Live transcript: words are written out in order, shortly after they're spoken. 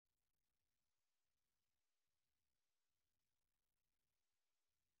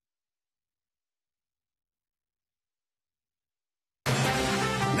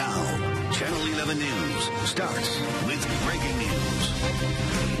starts with breaking news.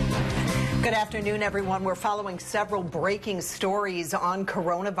 Good afternoon, everyone. We're following several breaking stories on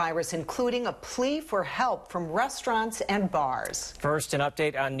coronavirus, including a plea for help from restaurants and bars. First, an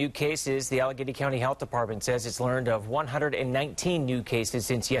update on new cases. The Allegheny County Health Department says it's learned of 119 new cases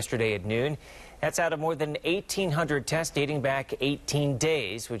since yesterday at noon. That's out of more than 1,800 tests dating back 18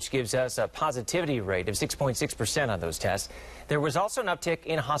 days, which gives us a positivity rate of 6.6% on those tests. There was also an uptick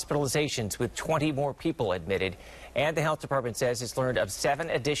in hospitalizations, with 20 more people admitted. And the health department says it's learned of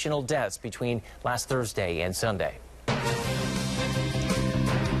 7 additional deaths between last Thursday and Sunday.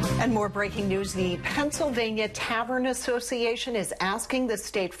 And more breaking news. The Pennsylvania Tavern Association is asking the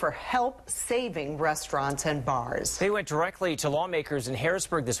state for help saving restaurants and bars. They went directly to lawmakers in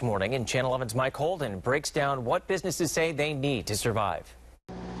Harrisburg this morning, and Channel 11's Mike Holden breaks down what businesses say they need to survive.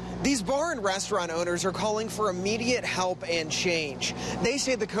 These bar and restaurant owners are calling for immediate help and change. They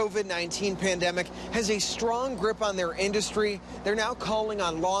say the COVID-19 pandemic has a strong grip on their industry. They're now calling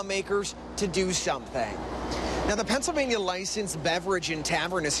on lawmakers to do something. Now, the Pennsylvania Licensed Beverage and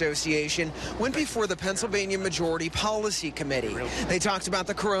Tavern Association went before the Pennsylvania Majority Policy Committee. They talked about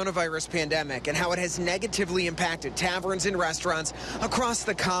the coronavirus pandemic and how it has negatively impacted taverns and restaurants across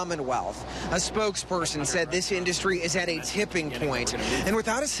the Commonwealth. A spokesperson said this industry is at a tipping point, and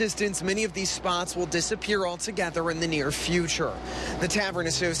without assistance, many of these spots will disappear altogether in the near future. The Tavern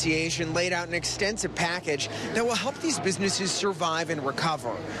Association laid out an extensive package that will help these businesses survive and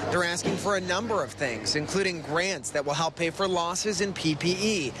recover. They're asking for a number of things, including grants that will help pay for losses in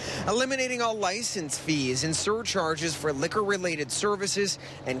PPE, eliminating all license fees and surcharges for liquor-related services,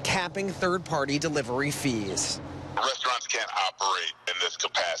 and capping third-party delivery fees. Restaurants can't operate in this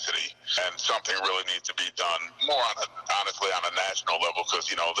capacity, and something really needs to be done more honestly on a national level, because,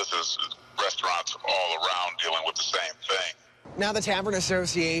 you know, this is restaurants all around dealing with the same thing. Now, the Tavern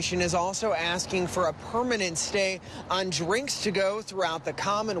Association is also asking for a permanent stay on drinks to go throughout the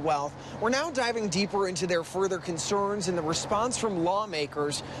Commonwealth. We're now diving deeper into their further concerns and the response from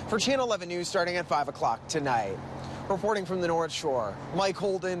lawmakers for Channel 11 News starting at 5 o'clock tonight. Reporting from the North Shore, Mike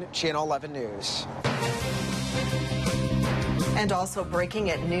Holden, Channel 11 News. And also breaking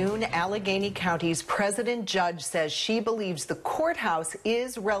at noon, Allegheny County's president judge says she believes the courthouse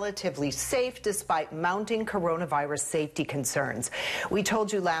is relatively safe despite mounting coronavirus safety concerns. We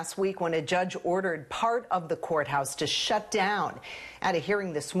told you last week when a judge ordered part of the courthouse to shut down. At a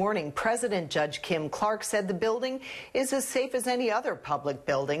hearing this morning, President Judge Kim Clark said the building is as safe as any other public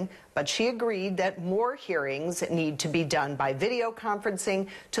building, but she agreed that more hearings need to be done by video conferencing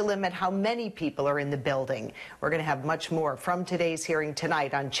to limit how many people are in the building. We're going to have much more from today's hearing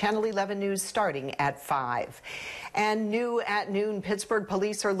tonight on Channel 11 News starting at 5. And new at noon, Pittsburgh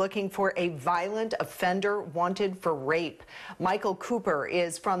police are looking for a violent offender wanted for rape. Michael Cooper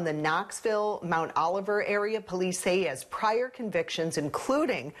is from the Knoxville, Mount Oliver area. Police say he has prior convictions,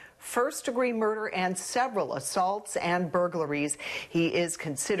 including first-degree murder and several assaults and burglaries. He is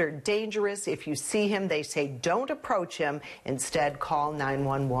considered dangerous. If you see him, they say don't approach him. Instead, call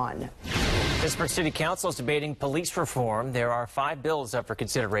 911. Pittsburgh City Council is debating police reform. There are 5 bills up for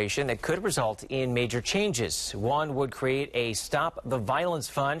consideration that could result in major changes. One would create a Stop the Violence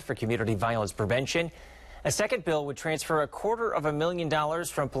Fund for community violence prevention. A second bill would transfer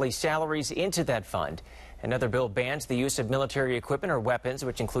 $250,000 from police salaries into that fund. Another bill bans the use of military equipment or weapons,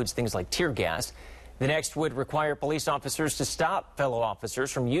 which includes things like tear gas. The next would require police officers to stop fellow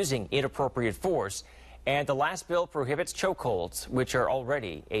officers from using inappropriate force. And the last bill prohibits chokeholds, which are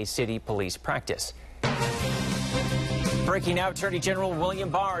already a city police practice. Breaking now, Attorney General William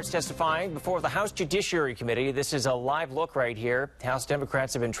Barr is testifying before the House Judiciary Committee. This is a live look right here. House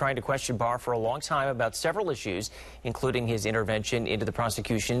Democrats have been trying to question Barr for a long time about several issues, including his intervention into the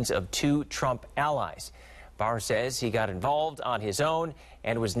prosecutions of 2 Trump allies. Barr says he got involved on his own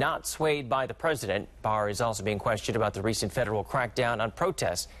and was not swayed by the president. Barr is also being questioned about the recent federal crackdown on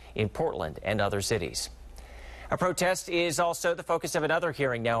protests in Portland and other cities. A protest is also the focus of another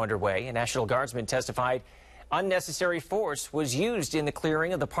hearing now underway. A National Guardsman testified unnecessary force was used in the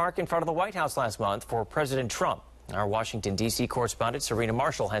clearing of the park in front of the White House last month for President Trump. Our Washington, D.C. correspondent Serena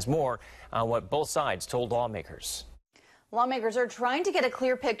Marshall has more on what both sides told lawmakers. Lawmakers are trying to get a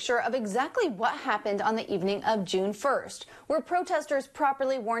clear picture of exactly what happened on the evening of June 1st. Were protesters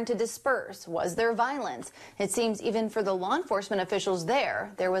properly warned to disperse? Was there violence? It seems even for the law enforcement officials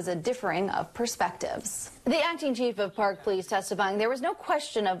there was a differing of perspectives. The acting chief of Park Police testifying there was no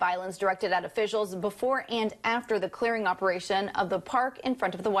question of violence directed at officials before and after the clearing operation of the park in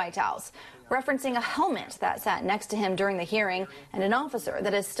front of the White House, referencing a helmet that sat next to him during the hearing and an officer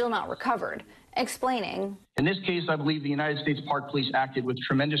that is still not recovered. Explaining, in this case, I believe the United States Park Police acted with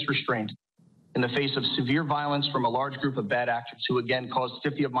tremendous restraint. in the face of severe violence from a large group of bad actors who again caused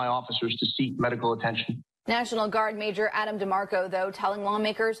 50 of my officers to seek medical attention. National Guard Major Adam DeMarco, though, telling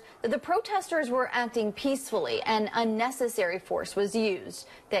lawmakers that the protesters were acting peacefully and unnecessary force was used,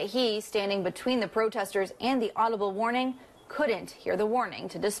 that he, standing between the protesters and the audible warning, couldn't hear the warning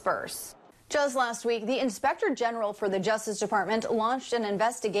to disperse. Just last week, the Inspector General for the Justice Department launched an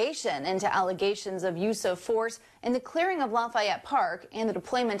investigation into allegations of use of force in the clearing of Lafayette Park and the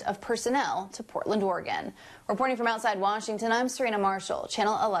deployment of personnel to Portland, Oregon. Reporting from outside Washington, I'm Serena Marshall,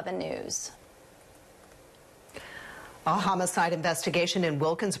 Channel 11 News. A homicide investigation in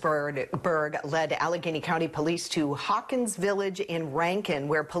Wilkinsburg led Allegheny County Police to Hawkins Village in Rankin,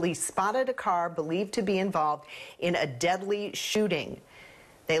 where police spotted a car believed to be involved in a deadly shooting.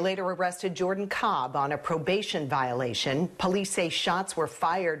 They later arrested Jordan Cobb on a probation violation. Police say shots were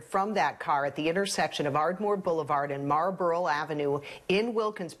fired from that car at the intersection of Ardmore Boulevard and Marlborough Avenue in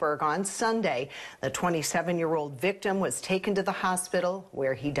Wilkinsburg on Sunday. The 27-year-old victim was taken to the hospital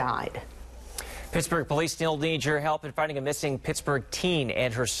where he died. Pittsburgh police still need your help in finding a missing Pittsburgh teen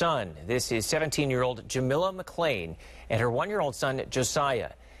and her son. This is 17-year-old Jamila McLean and her 1-year-old son Josiah.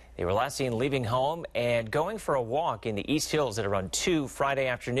 They were last seen leaving home and going for a walk in the East Hills at around 2 Friday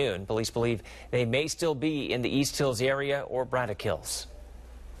afternoon. Police believe they may still be in the East Hills area or Braddock Hills.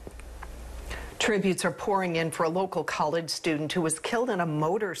 Tributes are pouring in for a local college student who was killed in a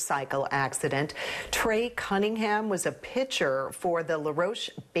motorcycle accident. Trey Cunningham was a pitcher for the LaRoche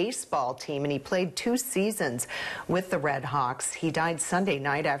baseball team, and he played 2 seasons with the Red Hawks. He died Sunday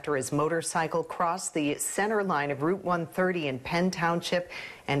night after his motorcycle crossed the center line of Route 130 in Penn Township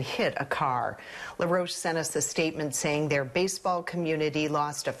and hit a car. LaRoche sent us a statement saying their baseball community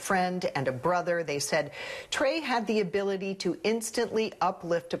lost a friend and a brother. They said Trey had the ability to instantly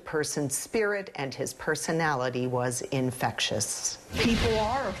uplift a person's spirit, and his personality was infectious. People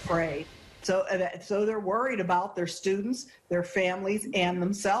are afraid, so they're worried about their students, their families, and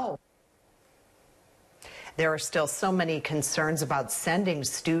themselves. There are still so many concerns about sending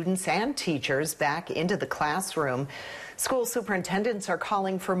students and teachers back into the classroom. School superintendents are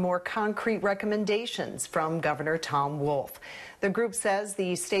calling for more concrete recommendations from Governor Tom Wolf. The group says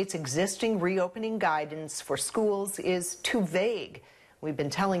the state's existing reopening guidance for schools is too vague. We've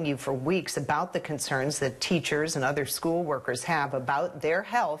been telling you for weeks about the concerns that teachers and other school workers have about their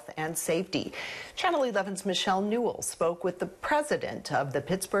health and safety. Channel 11's Michelle Newell spoke with the president of the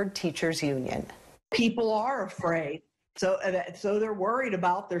Pittsburgh Teachers Union. People are afraid, so they're worried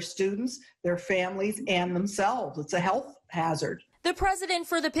about their students, their families, and themselves. It's a health hazard. The president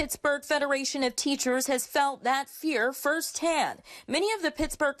for the Pittsburgh Federation of Teachers has felt that fear firsthand. Many of the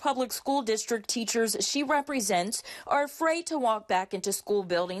Pittsburgh Public School District teachers she represents are afraid to walk back into school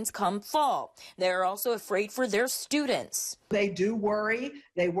buildings come fall. They're also afraid for their students. They do worry.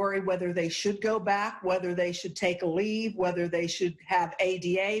 They worry whether they should go back, whether they should take a leave, whether they should have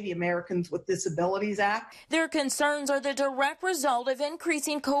ADA, the Americans with Disabilities Act. Their concerns are the direct result of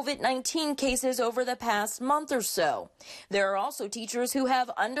increasing COVID-19 cases over the past month or so. There are also teachers who have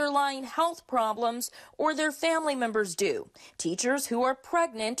underlying health problems or their family members do, teachers who are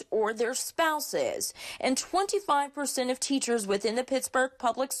pregnant or their spouse is, and 25% of teachers within the Pittsburgh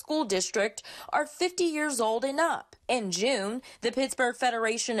Public School District are 50 years old and up. In June, the Pittsburgh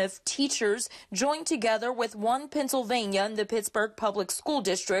Federation of Teachers joined together with One Pennsylvania and the Pittsburgh Public School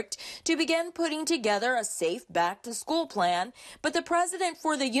District to begin putting together a safe back-to-school plan, but the president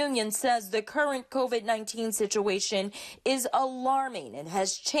for the union says the current COVID-19 situation is alarming and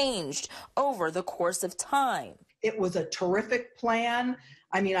has changed over the course of time. It was a terrific plan.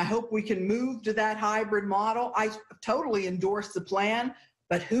 I mean, I hope we can move to that hybrid model. I totally endorse the plan.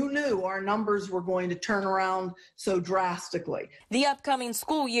 But who knew our numbers were going to turn around so drastically? The upcoming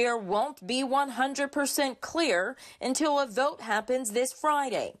school year won't be 100% clear until a vote happens this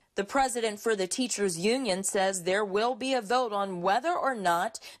Friday. The president for the teachers union says there will be a vote on whether or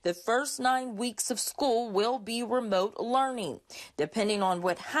not the first 9 weeks of school will be remote learning. Depending on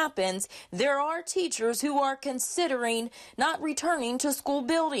what happens, there are teachers who are considering not returning to school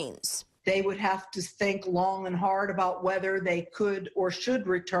buildings. They would have to think long and hard about whether they could or should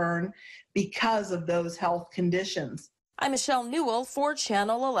return because of those health conditions. I'm Michelle Newell for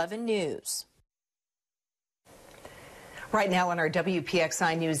Channel 11 News. Right now on our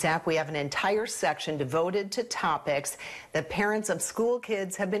WPXI News app, we have an entire section devoted to topics that parents of school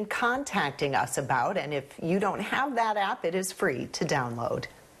kids have been contacting us about. And if you don't have that app, it is free to download.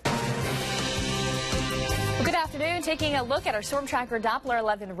 Good afternoon. Taking a look at our storm tracker Doppler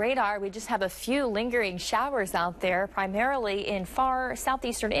 11 radar, we just have a few lingering showers out there, primarily in far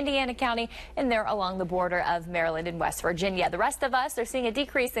southeastern Indiana County and there along the border of Maryland and West Virginia. The rest of us are seeing a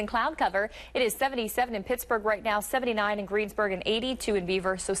decrease in cloud cover. It is 77 in Pittsburgh right now, 79 in Greensburg, and 82 in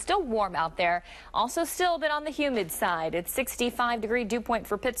Beaver, so still warm out there. Also still a bit on the humid side. It's 65-degree dew point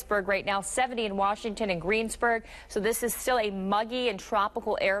for Pittsburgh right now, 70 in Washington and Greensburg, so this is still a muggy and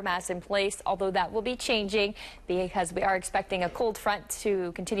tropical air mass in place, although that will be changing because we are expecting a cold front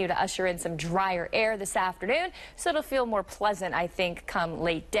to continue to usher in some drier air this afternoon, so it'll feel more pleasant, I think, come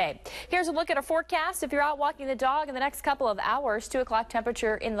late day. Here's a look at our forecast. If you're out walking the dog in the next couple of hours, 2 o'clock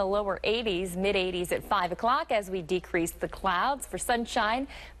temperature in the lower 80s, mid-80s at 5 o'clock as we decrease the clouds for sunshine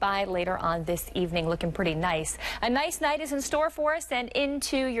by later on this evening. Looking pretty nice. A nice night is in store for us and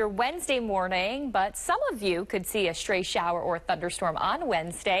into your Wednesday morning, but some of you could see a stray shower or thunderstorm on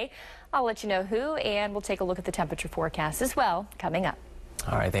Wednesday. I'll let you know who, and we'll take a look at the temperature forecast as well coming up.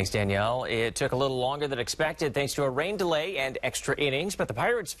 All right, thanks, Danielle. It took a little longer than expected thanks to a rain delay and extra innings, but the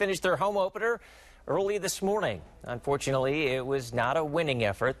Pirates finished their home opener early this morning. Unfortunately, it was not a winning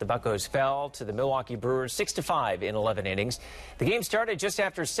effort. The Buccos fell to the Milwaukee Brewers 6-5 in 11 innings. The game started just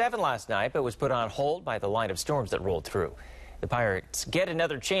after 7 last night, but was put on hold by the line of storms that rolled through. The Pirates get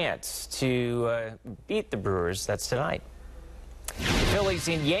another chance to beat the Brewers. That's tonight. The Phillies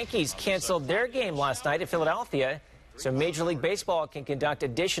and Yankees canceled their game last night in Philadelphia so Major League Baseball can conduct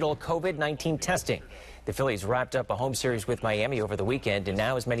additional COVID-19 testing. The Phillies wrapped up a home series with Miami over the weekend, and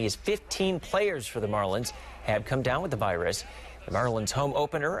now as many as 15 players for the Marlins have come down with the virus. The Marlins' home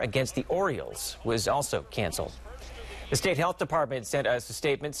opener against the Orioles was also canceled. The state health department sent us a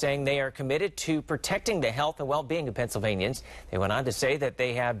statement saying they are committed to protecting the health and well-being of Pennsylvanians. They went on to say that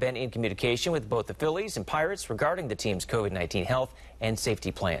they have been in communication with both the Phillies and Pirates regarding the team's COVID-19 health and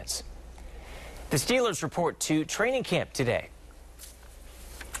safety plans. The Steelers report to training camp today.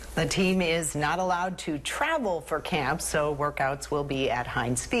 The team is not allowed to travel for camp, so workouts will be at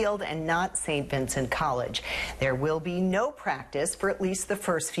Heinz Field and not St. Vincent College. There will be no practice for at least the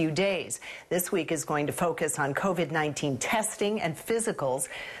first few days. This week is going to focus on COVID-19 testing and physicals.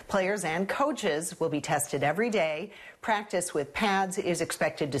 Players and coaches will be tested every day. Practice with pads is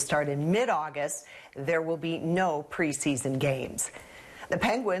expected to start in mid-August. There will be no preseason games. The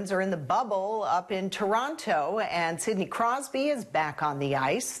Penguins are in the bubble up in Toronto, and Sidney Crosby is back on the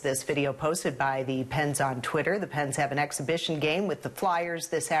ice. This video posted by the Pens on Twitter. The Pens have an exhibition game with the Flyers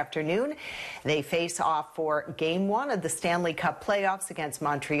this afternoon. They face off for Game 1 of the Stanley Cup playoffs against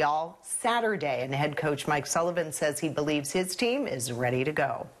Montreal Saturday, and head coach Mike Sullivan says he believes his team is ready to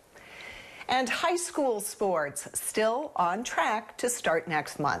go. And high school sports still on track to start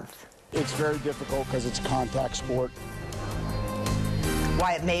next month. It's very difficult because it's a contact sport.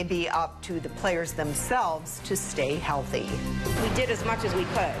 Why it may be up to the players themselves to stay healthy. We did as much as we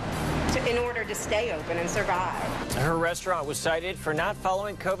could in order to stay open and survive. Her restaurant was cited for not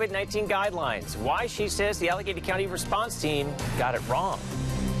following COVID-19 guidelines. Why, she says the Allegheny County response team got it wrong.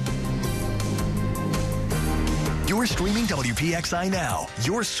 You're streaming WPXI Now,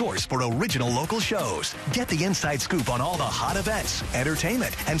 your source for original local shows. Get the inside scoop on all the hot events,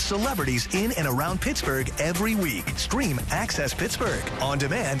 entertainment, and celebrities in and around Pittsburgh every week. Stream Access Pittsburgh on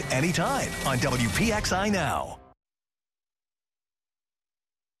demand anytime on WPXI Now.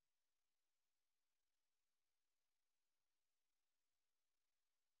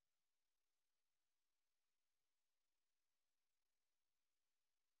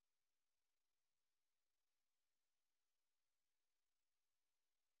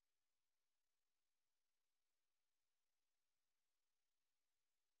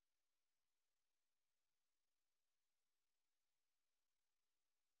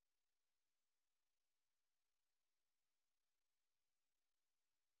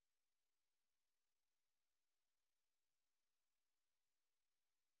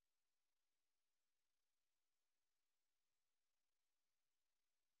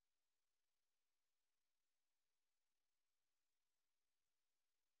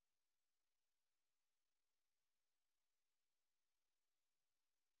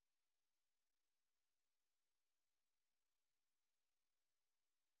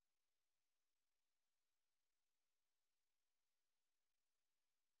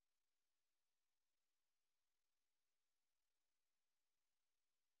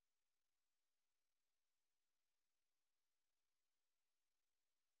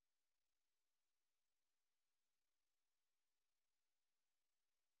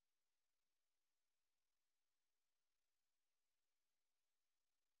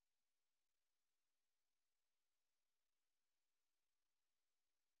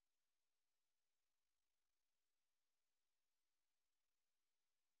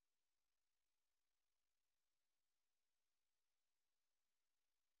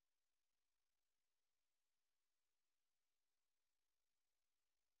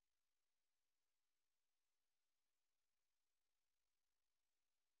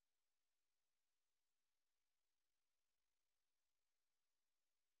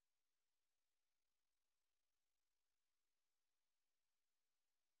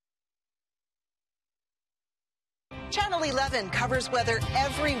 Channel 11 covers weather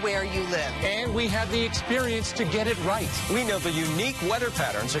everywhere you live. And we have the experience to get it right. We know the unique weather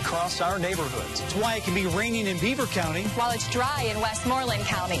patterns across our neighborhoods. It's why it can be raining in Beaver County, while it's dry in Westmoreland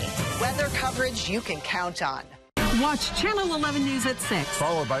County. Weather coverage you can count on. Watch Channel 11 News at 6.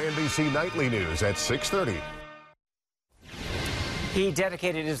 Followed by NBC Nightly News at 6:30. He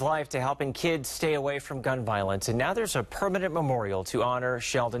dedicated his life to helping kids stay away from gun violence, and now there's a permanent memorial to honor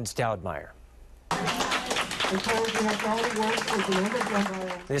Sheldon Stoudemire.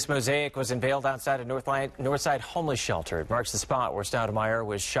 This mosaic was unveiled outside a Northside homeless shelter. It marks the spot where Stoudemire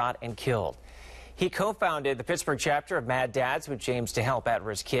was shot and killed. He co-founded the Pittsburgh chapter of Mad Dads, which aims to help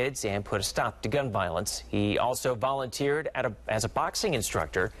at-risk kids and put a stop to gun violence. He also volunteered as a boxing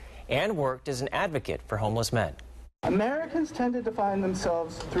instructor and worked as an advocate for homeless men. Americans tend to define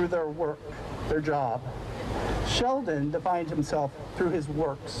themselves through their work, their job. Sheldon defined himself through his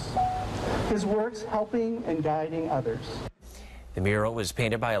works helping and guiding others. The mural was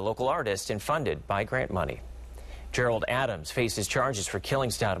painted by a local artist and funded by grant money. Gerald Adams faces charges for killing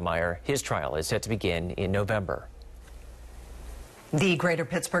Stoudemire. His trial is set to begin in November. The Greater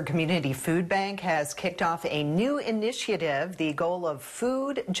Pittsburgh Community Food Bank has kicked off a new initiative. The goal of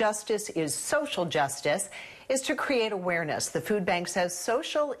Food Justice is Social Justice is to create awareness. The food bank says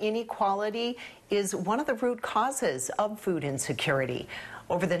social inequality is one of the root causes of food insecurity.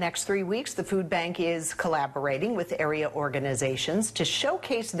 Over the next 3 weeks, the food bank is collaborating with area organizations to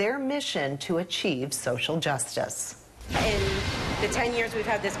showcase their mission to achieve social justice. In the 10 years we've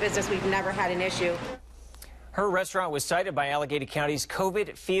had this business, we've never had an issue. Her restaurant was cited by Allegheny County's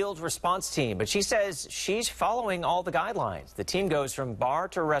COVID field response team, but she says she's following all the guidelines. The team goes from bar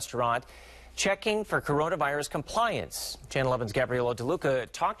to restaurant, checking for coronavirus compliance. Channel 11's Gabriella DeLuca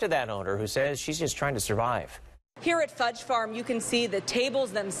talked to that owner who says she's just trying to survive. Here at Fudge Farm, you can see the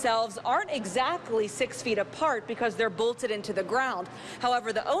tables themselves aren't exactly 6 feet apart because they're bolted into the ground.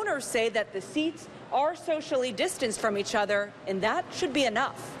 However, the owners say that the seats are socially distanced from each other, and that should be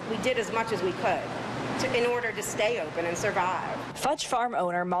enough. We did as much as we could in order to stay open and survive. Fudge Farm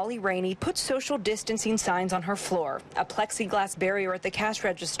owner Molly Rainey put social distancing signs on her floor, a plexiglass barrier at the cash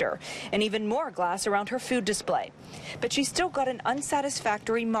register, and even more glass around her food display. But she still got an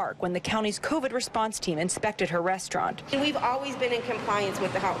unsatisfactory mark when the county's COVID response team inspected her restaurant. We've always been in compliance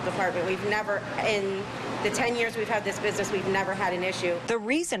with the health department. We've never, in the 10 years we've had this business, we've never had an issue. The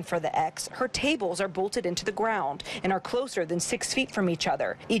reason for the X, her tables are bolted into the ground and are closer than 6 feet from each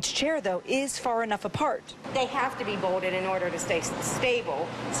other. Each chair, though, is far enough apart. They have to be bolted in order to stay stable,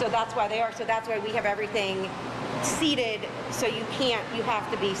 so that's why they are. So that's why we have everything seated, so you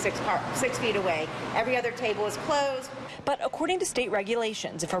have to be 6 feet away. Every other table is closed. But according to state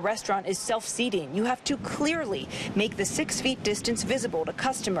regulations, if a restaurant is self-seating, you have to clearly make the 6 feet distance visible to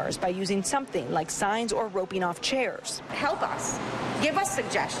customers by using something like signs or roping off chairs. Help us. Give us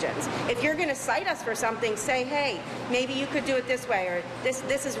suggestions. If you're going to cite us for something, say, hey, maybe you could do it this way, or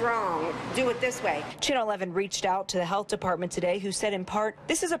this is wrong, do it this way. Channel 11 reached out to the health department today, who said in part,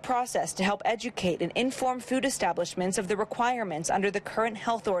 this is a process to help educate and inform food establishments of the requirements under the current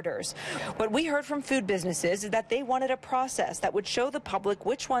health orders. What we heard from food businesses is that they wanted a process that would show the public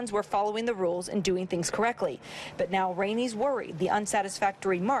which ones were following the rules and doing things correctly. But now Rainey's worried the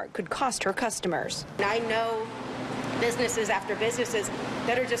unsatisfactory mark could cost her customers. I know businesses after businesses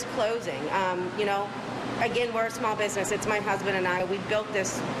that are just closing. Again, we're a small business. It's my husband and I. We built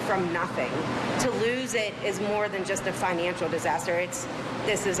this from nothing. To lose it is more than just a financial disaster.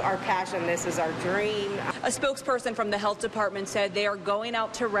 This is our passion. This is our dream. A spokesperson from the health department said they are going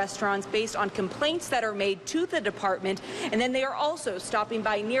out to restaurants based on complaints that are made to the department, and then they are also stopping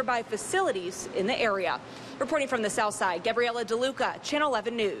by nearby facilities in the area. Reporting from the South Side, Gabriella DeLuca, Channel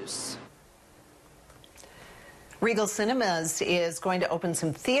 11 News. Regal Cinemas is going to open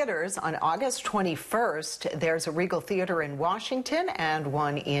some theaters on August 21st. There's a Regal Theater in Washington and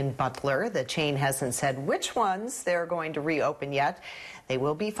one in Butler. The chain hasn't said which ones they're going to reopen yet. They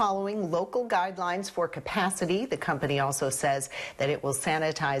will be following local guidelines for capacity. The company also says that it will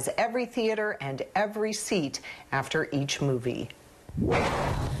sanitize every theater and every seat after each movie.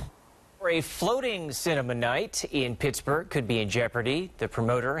 A floating cinema night in Pittsburgh could be in jeopardy. The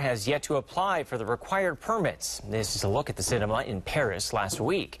promoter has yet to apply for the required permits. This is a look at the cinema in Paris last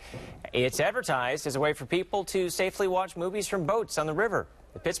week. It's advertised as a way for people to safely watch movies from boats on the river.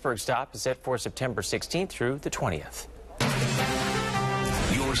 The Pittsburgh stop is set for September 16th through the 20th.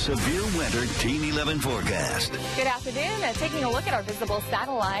 You're your severe winter Team 11 forecast. Good afternoon. Taking a look at our visible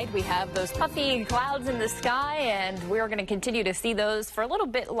satellite, we have those puffy clouds in the sky, and we're going to continue to see those for a little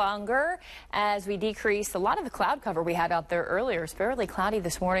bit longer as we decrease a lot of the cloud cover we had out there earlier. It's fairly cloudy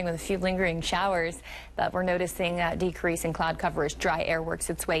this morning with a few lingering showers, but we're noticing a decrease in cloud cover as dry air works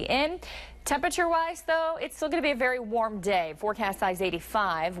its way in. Temperature-wise, though, it's still going to be a very warm day. Forecast size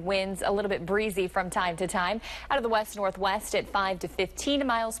 85. Winds a little bit breezy from time to time. Out of the west-northwest at 5 to 15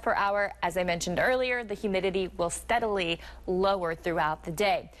 miles per hour. As I mentioned earlier, the humidity will steadily lower throughout the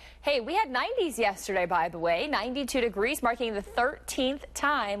day. Hey, we had 90s yesterday, by the way. 92 degrees, marking the 13th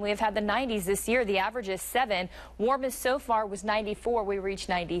time we have had the 90s this year. The average is 7. Warmest so far was 94. We reached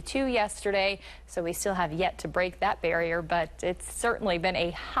 92 yesterday, so we still have yet to break that barrier, but it's certainly been a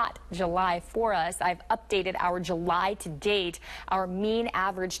hot July for us. I've updated our July to date, our mean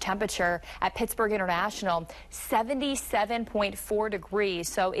average temperature at Pittsburgh International, 77.4 degrees.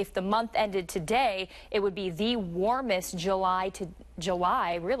 So if the month ended today, it would be the warmest July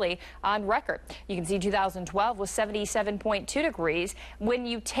really on record. You can see 2012 was 77.2 degrees. When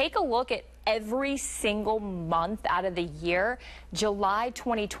you take a look at every single month out of the year, July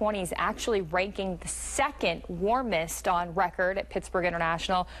 2020 is actually ranking the second warmest on record at Pittsburgh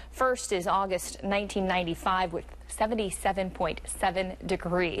International. First is August 1995 with 77.7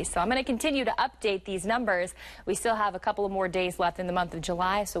 degrees. So I'm going to continue to update these numbers. We still have a couple of more days left in the month of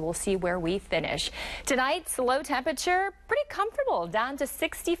July, so we'll see where we finish. Tonight's low temperature, pretty comfortable, down to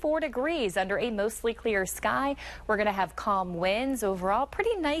 64 degrees under a mostly clear sky. We're going to have calm winds overall.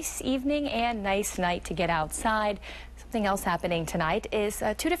 Pretty nice evening and nice night to get outside. Something else happening tonight is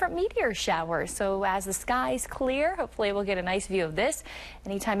 2 different meteor showers. So as the skies clear, hopefully we'll get a nice view of this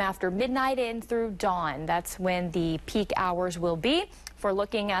anytime after midnight and through dawn. That's when the peak hours will be for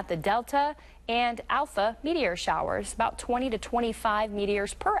looking at the Delta and Alpha meteor showers. About 20 to 25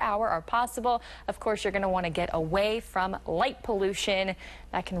 meteors per hour are possible. Of course, you're going to want to get away from light pollution.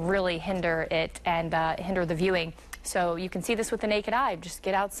 That can really hinder it and hinder the viewing. So you can see this with the naked eye. Just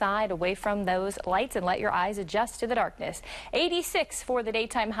get outside away from those lights and let your eyes adjust to the darkness. 86 for the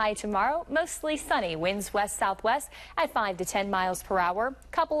daytime high tomorrow. Mostly sunny. Winds west-southwest at 5 to 10 miles per hour. A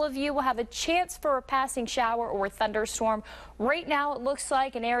couple of you will have a chance for a passing shower or thunderstorm. Right now it looks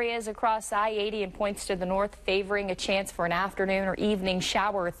like in areas across I-80 and points to the north favoring a chance for an afternoon or evening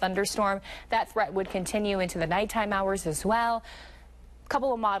shower or thunderstorm. That threat would continue into the nighttime hours as well.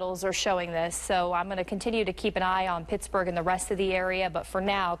 Couple of models are showing this, so I'm going to continue to keep an eye on Pittsburgh and the rest of the area, but for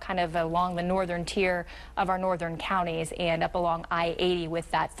now, kind of along the northern tier of our northern counties and up along I-80 with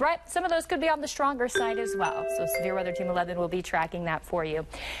that threat. Some of those could be on the stronger side as well, so Severe Weather Team 11 will be tracking that for you.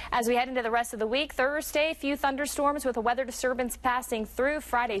 As we head into the rest of the week, Thursday, a few thunderstorms with a weather disturbance passing through.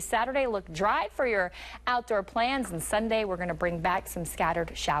 Friday, Saturday look dry for your outdoor plans, and Sunday we're going to bring back some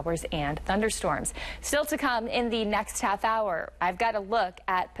scattered showers and thunderstorms. Still to come in the next half hour, I've got a look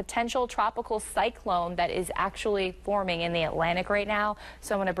at potential tropical cyclone that is actually forming in the Atlantic right now.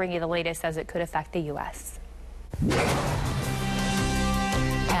 So I'm going to bring you the latest as it could affect the U.S.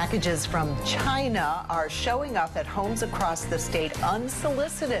 Packages from China are showing up at homes across the state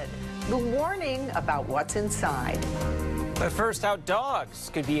unsolicited. The warning about what's inside. But first, how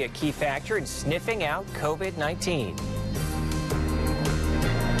dogs could be a key factor in sniffing out COVID-19.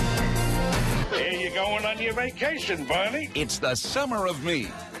 Where you going on your vacation, Barney? It's the summer of me,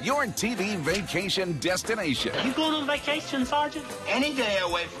 your TV vacation destination. You going on vacation, Sergeant? Any day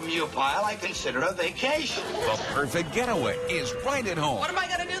away from you, pal, I consider a vacation. The perfect getaway is right at home. What am I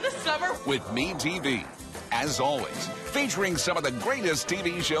going to do this summer? With Me TV. As always, featuring some of the greatest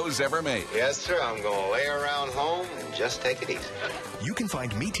TV shows ever made. Yes, sir. I'm going to lay around home and just take it easy. You can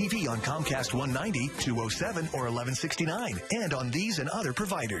find Me TV on Comcast 190, 207, or 1169, and on these and other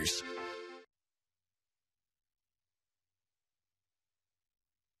providers.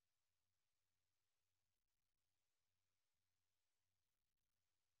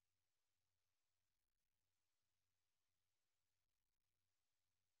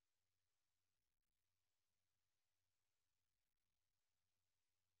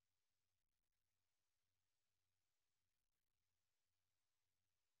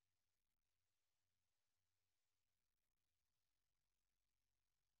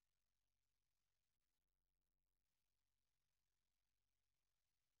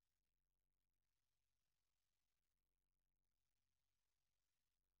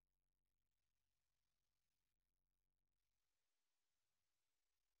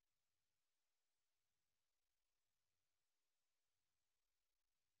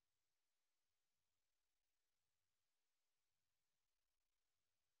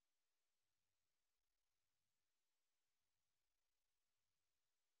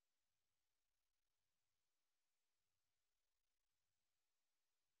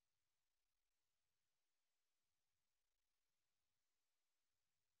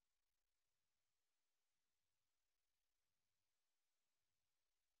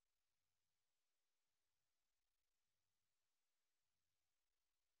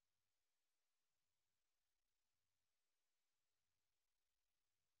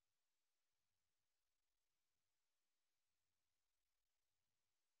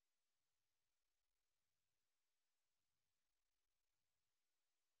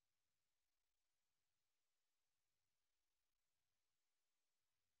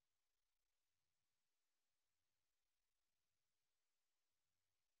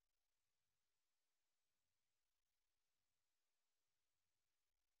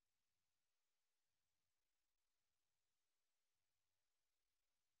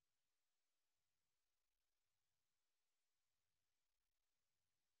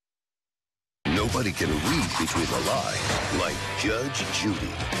 nobody can read between the lines like Judge Judy.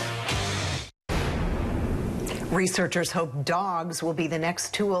 Researchers hope dogs will be the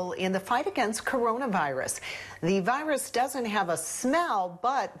next tool in the fight against coronavirus. The virus doesn't have a smell,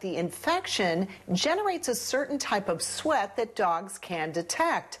 but the infection generates a certain type of sweat that dogs can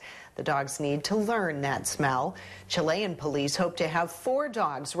detect. The dogs need to learn that smell. Chilean police hope to have 4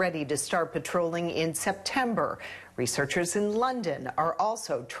 dogs ready to start patrolling in September. Researchers in London are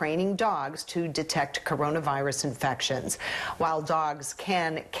also training dogs to detect coronavirus infections. While dogs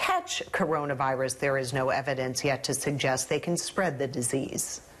can catch coronavirus, there is no evidence yet to suggest they can spread the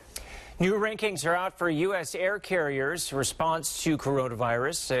disease. New rankings are out for U.S. air carriers' response to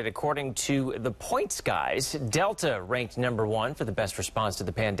coronavirus. And according to the Points Guys, Delta ranked #1 for the best response to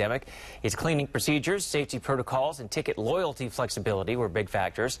the pandemic. Its cleaning procedures, safety protocols, and ticket loyalty flexibility were big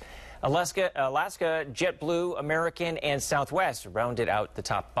factors. Alaska, JetBlue, American, and Southwest rounded out the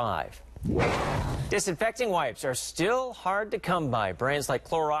top 5. Disinfecting wipes are still hard to come by. Brands like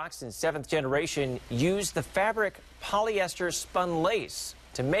Clorox and 7th Generation use the fabric polyester spun lace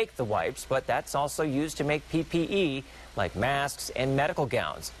to make the wipes, but that's also used to make PPE like masks and medical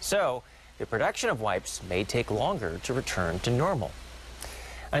gowns. So the production of wipes may take longer to return to normal.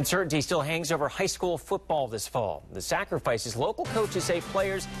 Uncertainty still hangs over high school football this fall. The sacrifices local coaches say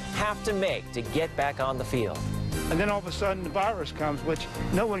players have to make to get back on the field. And then all of a sudden the virus comes, which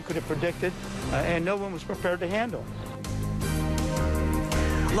no one could have predicted and no one was prepared to handle.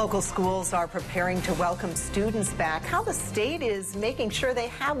 Local schools are preparing to welcome students back. How the state is making sure they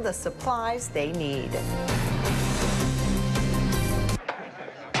have the supplies they need.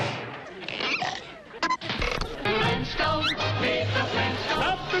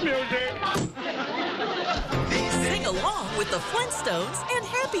 Stop the music. Sing along with the Flintstones and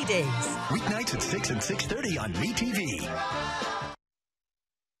Happy Days. Weeknights at 6 and 6:30 on MeTV.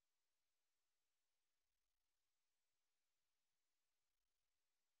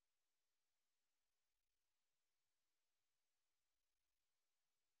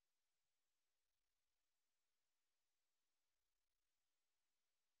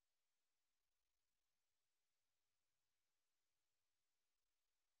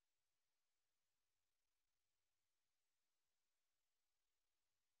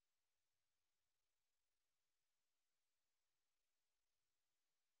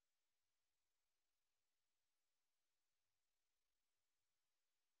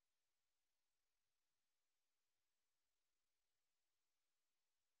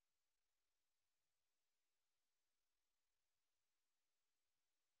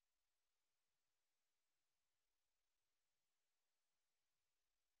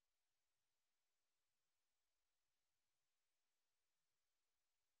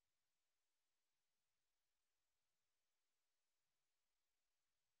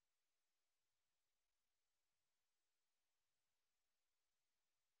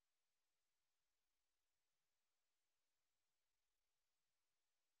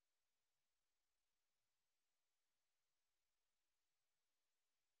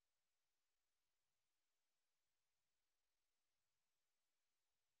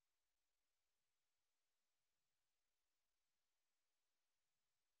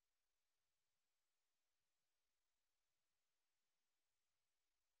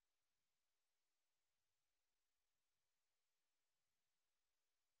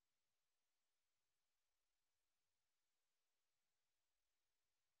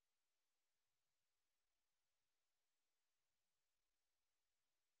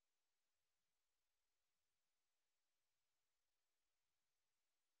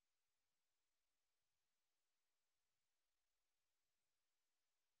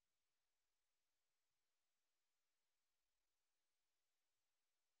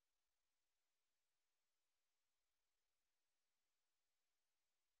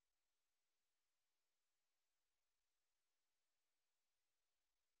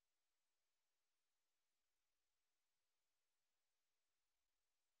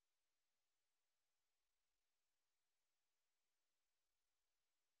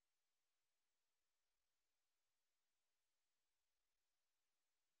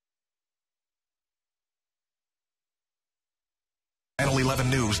 Channel 11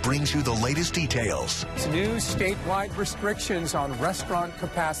 News brings you the latest details. New statewide restrictions on restaurant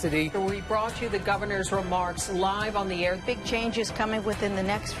capacity. We brought you the governor's remarks live on the air. Big changes coming within the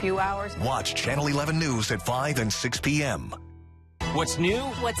next few hours. Watch Channel 11 News at 5 and 6 p.m. What's new?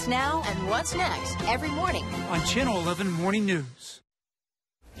 What's now and what's next every morning On Channel 11 Morning News.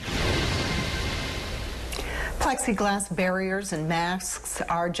 Plexiglass barriers and masks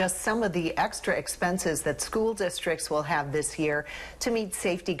are just some of the extra expenses that school districts will have this year to meet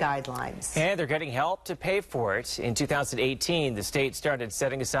safety guidelines. And they're getting help to pay for it. In 2018, the state started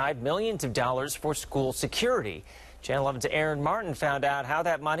setting aside millions of dollars for school security. Channel 11's Aaron Martin found out how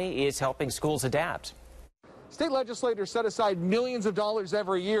that money is helping schools adapt. State legislators set aside millions of dollars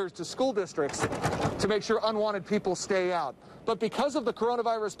every year to school districts to make sure unwanted people stay out. But because of the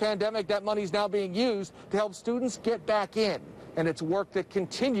coronavirus pandemic, that money is now being used to help students get back in. And it's work that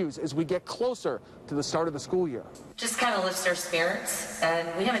continues as we get closer to the start of the school year. Just kind of lifts our spirits, and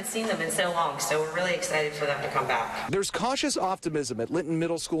we haven't seen them in so long, so we're really excited for them to come back. There's cautious optimism at Linton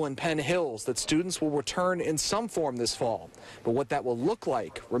Middle School in Penn Hills that students will return in some form this fall. But what that will look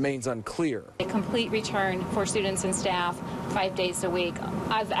like remains unclear. A complete return for students and staff 5 days a week.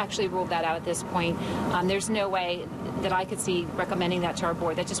 I've actually ruled that out at this point. There's no way that I could see recommending that to our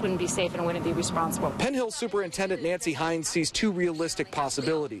board. That just wouldn't be safe and wouldn't be responsible. Penn Hills Superintendent Nancy Hines sees two realistic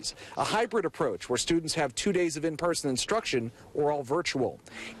possibilities. A hybrid approach where students have 2 days of in-person instruction or all virtual.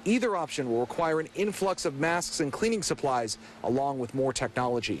 Either option will require an influx of masks and cleaning supplies along with more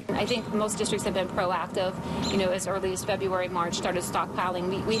technology. I think most districts have been proactive, as early as February, March, started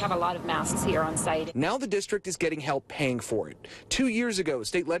stockpiling. We have a lot of masks here on site. Now the district is getting help paying for it. 2 years ago,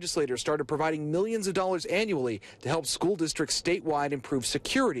 state legislators started providing millions of dollars annually to help school districts statewide improve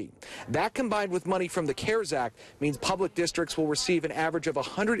security. That combined with money from the CARES Act means public districts will receive an average of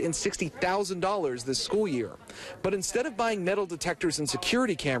 $160,000 this school year. But instead of buying metal detectors and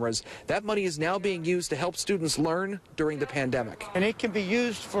security cameras, that money is now being used to help students learn during the pandemic. And it can be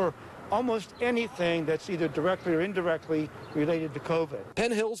used for almost anything that's either directly or indirectly related to COVID.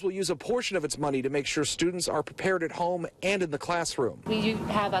 Penn Hills will use a portion of its money to make sure students are prepared at home and in the classroom. We do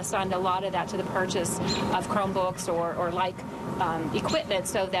have assigned a lot of that to the purchase of Chromebooks or like equipment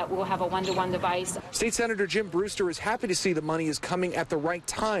so that we'll have a one-to-one device. State Senator Jim Brewster is happy to see the money is coming at the right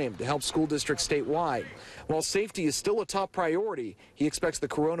time to help school districts statewide. While safety is still a top priority, he expects the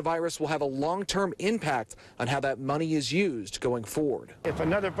coronavirus will have a long-term impact on how that money is used going forward. If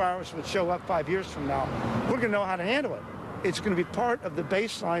another virus would show up 5 years from now, we're going to know how to handle it. It's going to be part of the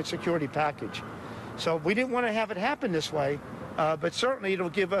baseline security package. So we didn't want to have it happen this way, but certainly it'll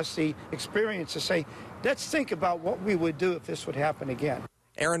give us the experience to say, let's think about what we would do if this would happen again.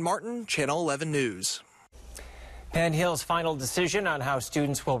 Aaron Martin, Channel 11 News. Penn Hill's final decision on how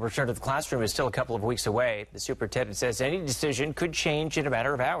students will return to the classroom is still a couple of weeks away. The superintendent says any decision could change in a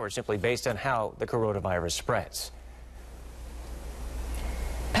matter of hours simply based on how the coronavirus spreads.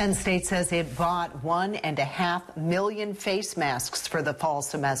 Penn State says it bought 1.5 million face masks for the fall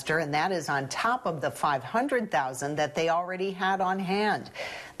semester, and that is on top of the 500,000 that they already had on hand.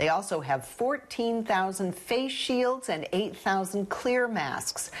 They also have 14,000 face shields and 8,000 clear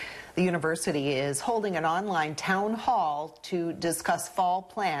masks. The university is holding an online town hall to discuss fall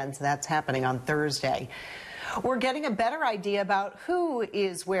plans. That's happening on Thursday. We're getting a better idea about who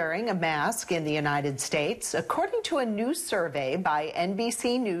is wearing a mask in the United States. According to a new survey by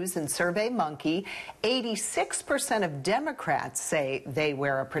NBC News and SurveyMonkey, 86% of Democrats say they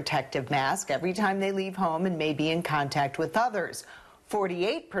wear a protective mask every time they leave home and may be in contact with others.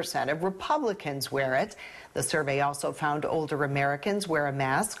 48% of Republicans wear it. The survey also found older Americans wear a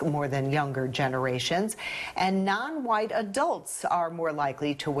mask more than younger generations, and non-white adults are more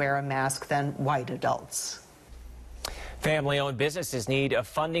likely to wear a mask than white adults. Family-owned businesses need a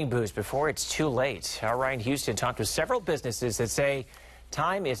funding boost before it's too late. Our Ryan Houston talked to several businesses that say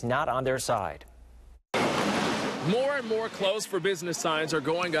time is not on their side. More and more closed for business signs are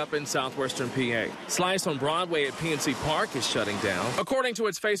going up in southwestern PA. Slice on Broadway at PNC Park is shutting down. According to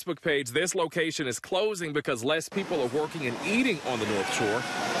its Facebook page, this location is closing because less people are working and eating on the North Shore,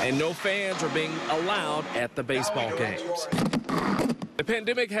 and no fans are being allowed at the baseball games. The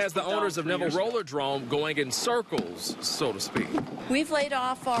pandemic has the owners of Neville Rollerdrome going in circles, so to speak. We've laid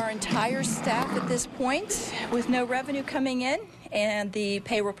off our entire staff at this point with no revenue coming in, and the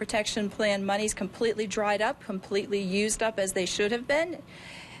payroll protection plan money's completely dried up, completely used up as they should have been.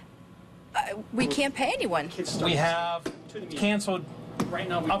 We can't pay anyone. We have canceled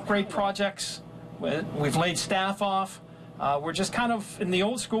upgrade projects. We've laid staff off. We're just kind of in the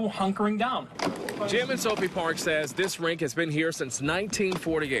old school hunkering down. Jim and Sophie Park says this rink has been here since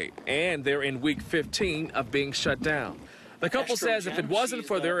 1948, and they're in week 15 of being shut down. The couple says if it wasn't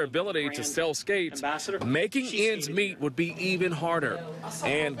for their ability to sell skates, making ends meet would be even harder.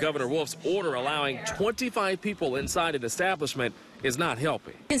 And Governor Wolf's order allowing 25 people inside an establishment is not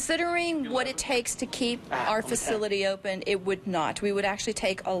helping. Considering what it takes to keep our facility open, it would not. We would actually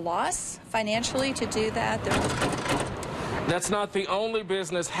take a loss financially to do that. That's not the only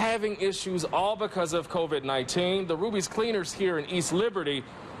business having issues, all because of COVID-19. The Ruby's Cleaners here in East Liberty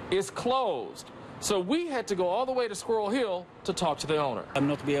is closed. So we had to go all the way to Squirrel Hill to talk to the owner. I'm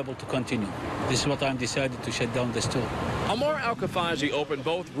not be able to continue. This is what I'm decided to shut down the store. Amar Al-Kafaji opened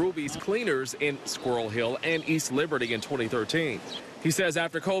both Ruby's Cleaners in Squirrel Hill and East Liberty in 2013. He says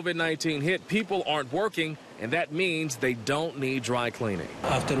after COVID-19 hit, people aren't working, and that means they don't need dry cleaning.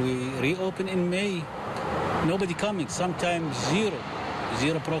 After we reopen in May, nobody coming. Sometimes zero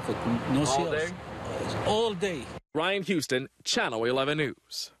profit, no sales. All day? All day. Ryan Houston, Channel 11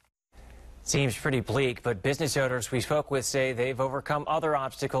 News. Seems pretty bleak, but business owners we spoke with say they've overcome other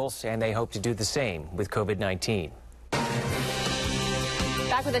obstacles and they hope to do the same with COVID-19.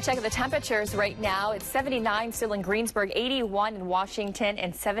 Back with a check of the temperatures right now. It's 79 still in Greensburg, 81 in Washington,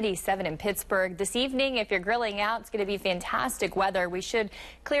 and 77 in Pittsburgh. This evening, if you're grilling out, it's going to be fantastic weather. We should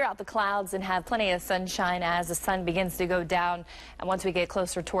clear out the clouds and have plenty of sunshine as the sun begins to go down. And once we get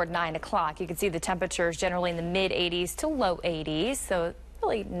closer toward 9 o'clock, you can see the temperatures generally in the mid-80s to low 80s. So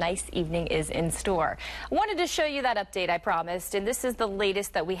really nice evening is in store. I wanted to show you that update I promised, and this is the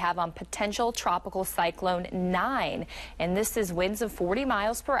latest that we have on potential tropical cyclone 9, and this is winds of 40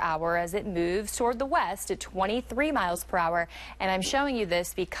 miles per hour as it moves toward the west at 23 miles per hour. And I'm showing you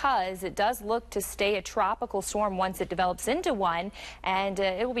this because it does look to stay a tropical storm once it develops into one, and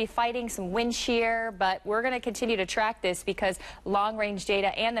it will be fighting some wind shear, but we're going to continue to track this because long-range data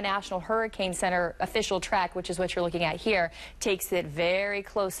and the National Hurricane Center official track, which is what you're looking at here, takes it very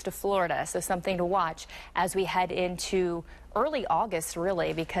close to Florida, so something to watch as we head into early August,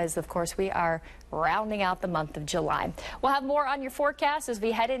 really, because of course we are rounding out the month of July. We'll have more on your forecast as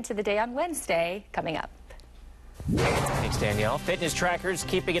we head into the day on Wednesday coming up. Thanks, Danielle. Fitness trackers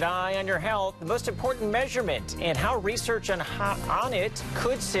keeping an eye on your health, the most important measurement, and how research on it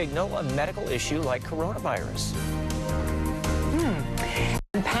could signal a medical issue like coronavirus.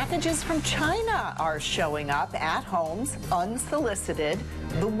 Packages from China are showing up at homes unsolicited.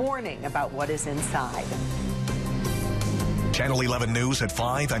 The warning about what is inside. Channel 11 News at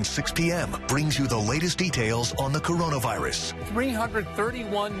 5 and 6 p.m. brings you the latest details on the coronavirus.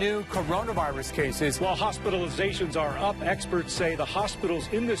 331 new coronavirus cases. While hospitalizations are up, experts say the hospitals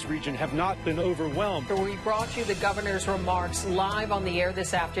in this region have not been overwhelmed. We brought you the governor's remarks live on the air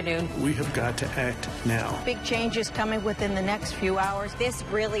this afternoon. We have got to act now. Big changes coming within the next few hours. This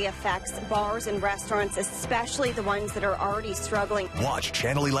really affects bars and restaurants, especially the ones that are already struggling. Watch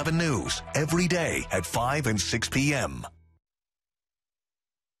Channel 11 News every day at 5 and 6 p.m.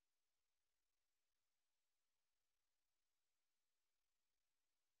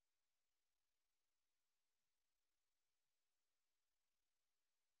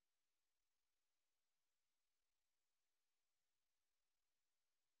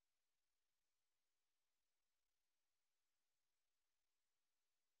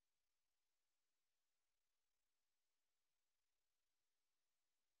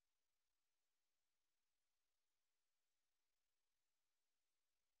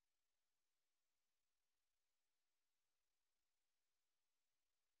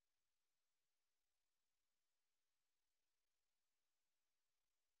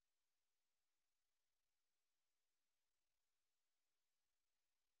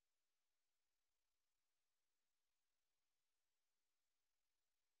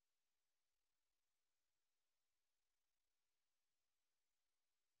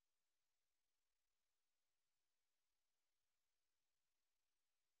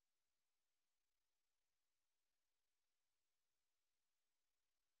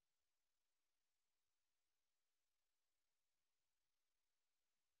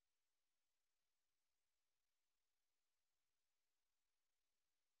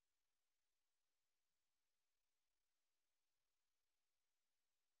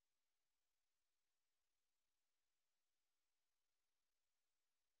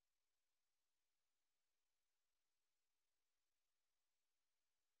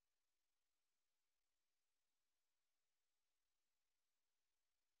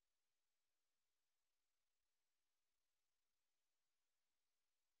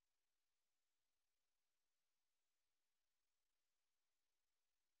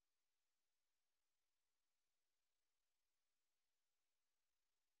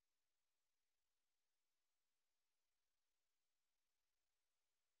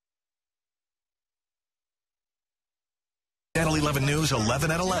 Channel 11 News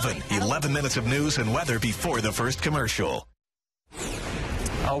 11 at 11. 11 minutes of news and weather before the first commercial.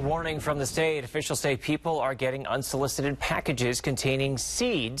 A warning from the state. Officials say people are getting unsolicited packages containing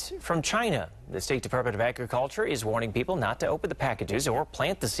seeds from China. The State Department of Agriculture is warning people not to open the packages or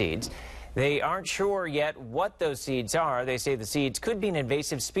plant the seeds. They aren't sure yet what those seeds are. They say the seeds could be an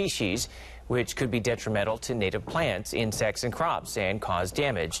invasive species, which could be detrimental to native plants, insects, and crops and cause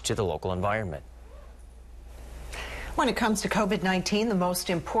damage to the local environment. When it comes to COVID-19, the most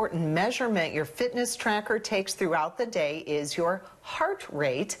important measurement your fitness tracker takes throughout the day is your heart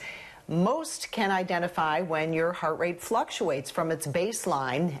rate. Most can identify when your heart rate fluctuates from its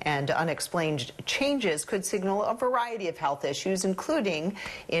baseline, and unexplained changes could signal a variety of health issues, including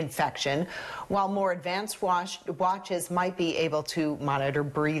infection, while more advanced watches might be able to monitor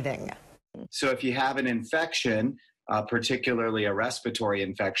breathing. So if you have an infection, particularly a respiratory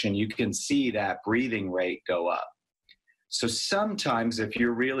infection, you can see that breathing rate go up. So sometimes if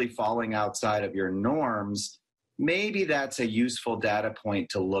you're really falling outside of your norms, maybe that's a useful data point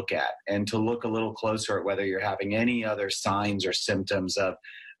to look at and to look a little closer at whether you're having any other signs or symptoms of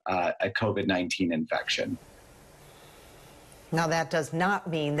a COVID-19 infection. Now, that does not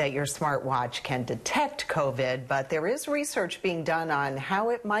mean that your smartwatch can detect COVID, but there is research being done on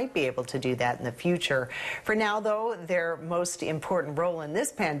how it might be able to do that in the future. For now, though, their most important role in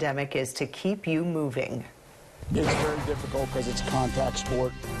this pandemic is to keep you moving. It's very difficult because it's a contact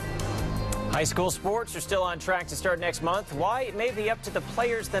sport. High school sports are still on track to start next month. Why? It may be up to the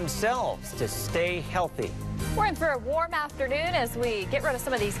players themselves to stay healthy. We're in for a warm afternoon as we get rid of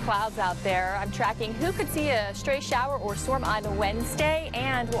some of these clouds out there. I'm tracking who could see a stray shower or storm on Wednesday,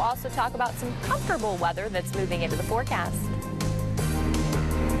 and we'll also talk about some comfortable weather that's moving into the forecast.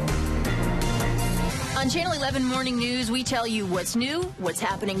 On Channel 11 Morning News, we tell you what's new, what's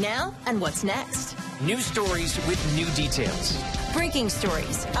happening now, and what's next. News stories with new details. Breaking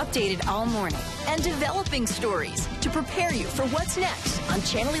stories, updated all morning, and developing stories to prepare you for what's next on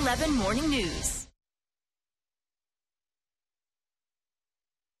Channel 11 Morning News.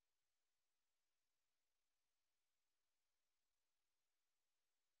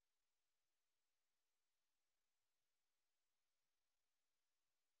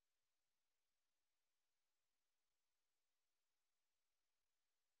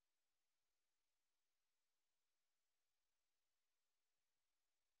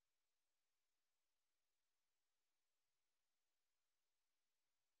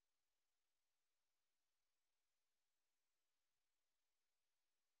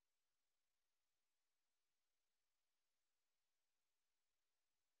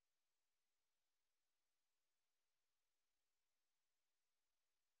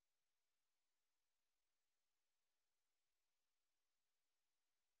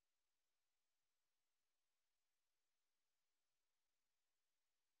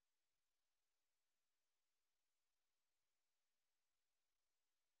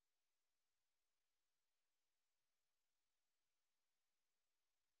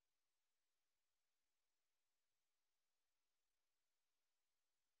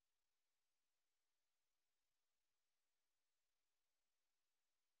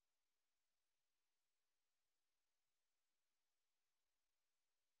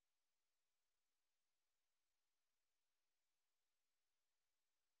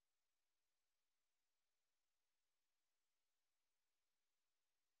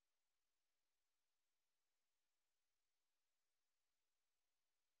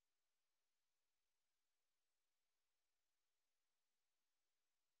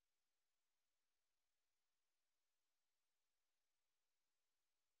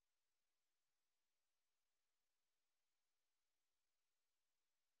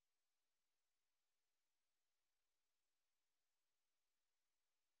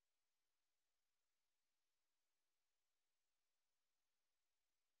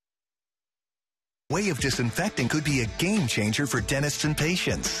 Way of disinfecting could be a game changer for dentists and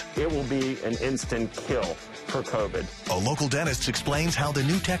patients. It will be an instant kill for COVID. A local dentist explains how the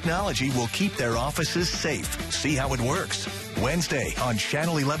new technology will keep their offices safe. See how it works. Wednesday on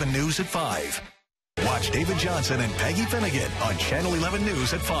Channel 11 News at 5. Watch David Johnson and Peggy Finnegan on Channel 11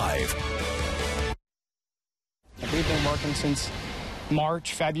 News at 5. We've been working since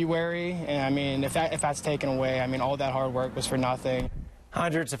March, February, and I mean, if that's taken away, I mean, all that hard work was for nothing.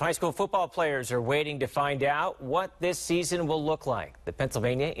 Hundreds of high school football players are waiting to find out what this season will look like. The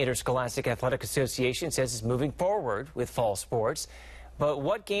Pennsylvania Interscholastic Athletic Association says it's moving forward with fall sports, but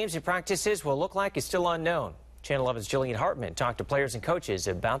what games and practices will look like is still unknown. Channel 11's Jillian Hartman talked to players and coaches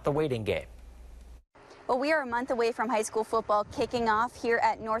about the waiting game. Well, we are a month away from high school football kicking off here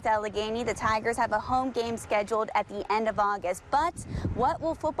at North Allegheny. The Tigers have a home game scheduled at the end of August. But what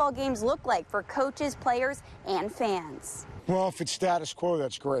will football games look like for coaches, players, and fans? Well, if it's status quo,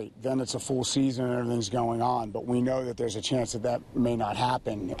 that's great. Then it's a full season and everything's going on. But we know that there's a chance that that may not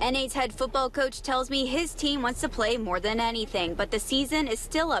happen. NA's head football coach tells me his team wants to play more than anything, but the season is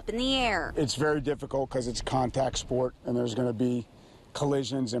still up in the air. It's very difficult because it's a contact sport, and there's going to be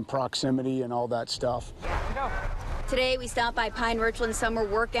collisions and proximity and all that stuff. Today, we stopped by Pine Richland Summer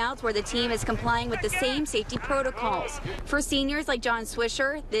Workouts, where the team is complying with the same safety protocols. For seniors like John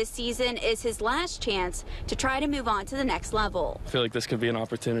Swisher, this season is his last chance to try to move on to the next level. I feel like this could be an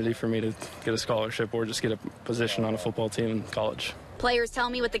opportunity for me to get a scholarship or just get a position on a football team in college. Players tell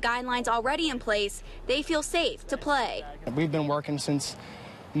me with the guidelines already in place, they feel safe to play. We've been working since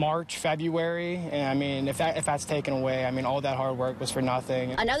March, February, and I mean, if that's taken away, I mean, all that hard work was for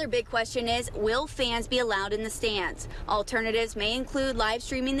nothing. Another big question is, will fans be allowed in the stands? Alternatives may include live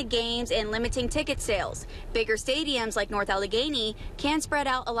streaming the games and limiting ticket sales. Bigger stadiums like North Allegheny can spread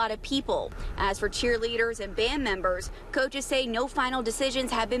out a lot of people. As for cheerleaders and band members, coaches say no final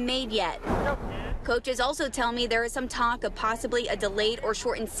decisions have been made yet. Coaches also tell me there is some talk of possibly a delayed or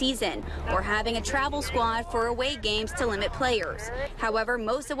shortened season or having a travel squad for away games to limit players. However,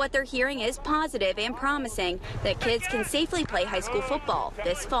 most of what they're hearing is positive and promising that kids can safely play high school football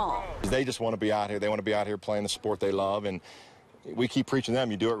this fall. They just want to be out here. They want to be out here playing the sport they love, and we keep preaching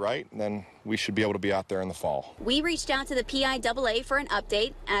them, you do it right, and then we should be able to be out there in the fall. We reached out to the PIAA for an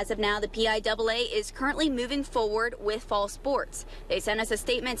update. As of now, the PIAA is currently moving forward with fall sports. They sent us a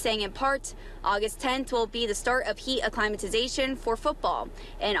statement saying in part, August 10th will be the start of heat acclimatization for football,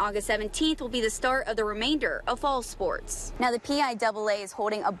 and August 17th will be the start of the remainder of fall sports. Now, the PIAA is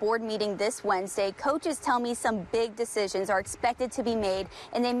holding a board meeting this Wednesday. Coaches tell me some big decisions are expected to be made,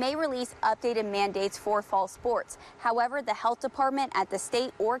 and they may release updated mandates for fall sports. However, the health department at the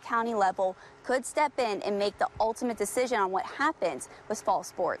state or county level could step in and make the ultimate decision on what happens with fall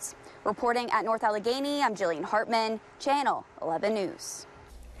sports. Reporting at North Allegheny, I'm Jillian Hartman, Channel 11 News.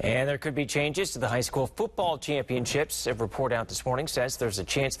 And there could be changes to the high school football championships. A report out this morning says there's a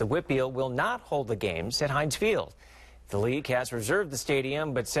chance the Whitfield will not hold the games at Heinz Field. The league has reserved the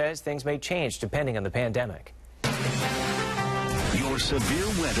stadium, but says things may change depending on the pandemic. Your severe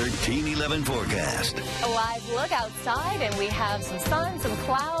weather Team 11 forecast. A live look outside, and we have some sun, some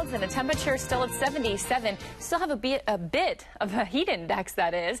clouds, and a temperature still at 77. Still have a bit of a heat index,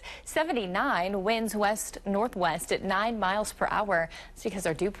 that is. 79, winds west-northwest at 9 miles per hour. It's because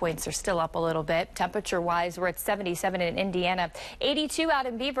our dew points are still up a little bit. Temperature-wise, we're at 77 in Indiana. 82 out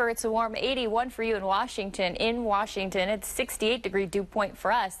in Beaver. It's a warm 81 for you in Washington. In Washington, it's 68-degree dew point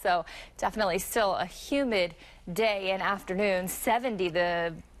for us, so definitely still a humid day and afternoon. 70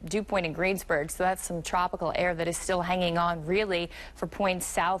 the dew point in Greensburg, so that's some tropical air that is still hanging on really for points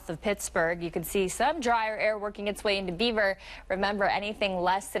south of Pittsburgh. You can see some drier air working its way into Beaver. Remember, anything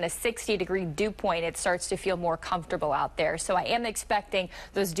less than a 60-degree dew point, it starts to feel more comfortable out there. So I am expecting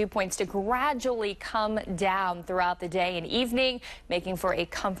those dew points to gradually come down throughout the day and evening, making for a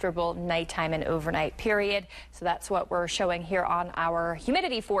comfortable nighttime and overnight period. So that's what we're showing here on our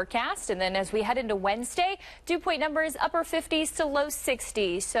humidity forecast. And then as we head into Wednesday, dew point numbers upper 50s to low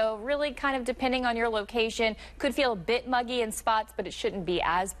 60s. So really kind of depending on your location, could feel a bit muggy in spots, but it shouldn't be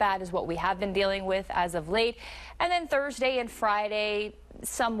as bad as what we have been dealing with as of late. And then Thursday and Friday,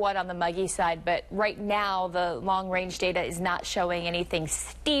 somewhat on the muggy side, but right now the long-range data is not showing anything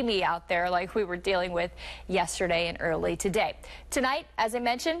steamy out there like we were dealing with yesterday and early today. Tonight, as I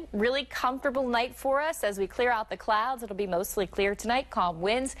mentioned, really comfortable night for us as we clear out the clouds. It'll be mostly clear tonight, calm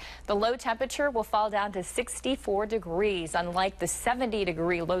winds. The low temperature will fall down to 64 degrees, unlike the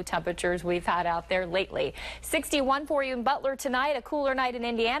 70-degree low temperatures we've had out there lately. 61 for you in Butler tonight, a cooler night in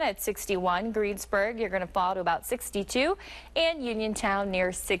Indiana at 61. Greensburg, you're going to fall to about 62, and Uniontown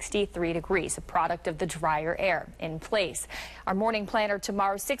near 63 degrees, a product of the drier air in place. Our morning planner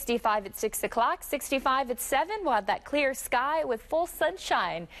tomorrow, 65 at 6 o'clock, 65 at 7. We'll have that clear sky with full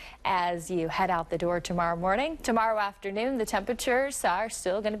sunshine as you head out the door tomorrow morning. Tomorrow afternoon, the temperatures are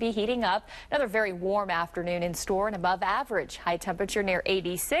still going to be heating up. Another very warm afternoon in store and above average. High temperature near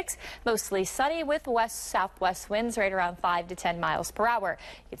 86, mostly sunny with west-southwest winds right around 5 to 10 miles per hour.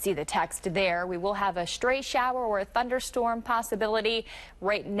 You can see the text there. We will have a stray shower or a thunderstorm possibility.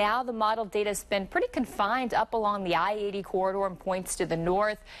 Right now, the model data has been pretty confined up along the I-80 corridor and points to the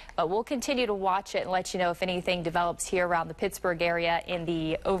north, but we'll continue to watch it and let you know if anything develops here around the Pittsburgh area in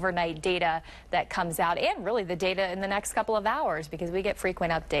the overnight data that comes out, and really the data in the next couple of hours, because we get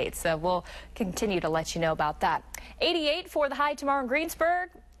frequent updates. So we'll continue to let you know about that. 88 for the high tomorrow in Greensburg.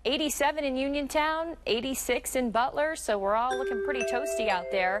 87 in Uniontown, 86 in Butler, so we're all looking pretty toasty out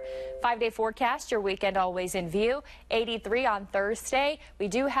there. 5-day forecast, your weekend always in view. 83 on Thursday. We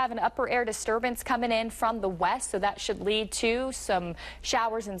do have an upper air disturbance coming in from the west, so that should lead to some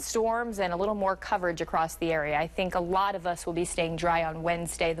showers and storms and a little more coverage across the area. I think a lot of us will be staying dry on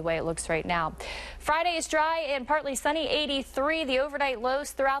Wednesday the way it looks right now. Friday is dry and partly sunny, 83. The overnight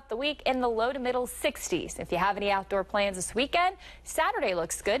lows throughout the week in the low to middle 60s. If you have any outdoor plans this weekend, Saturday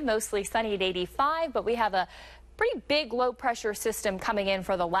looks good. Mostly sunny at 85, but we have a pretty big low pressure system coming in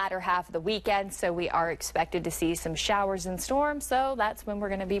for the latter half of the weekend, so we are expected to see some showers and storms, so that's when we're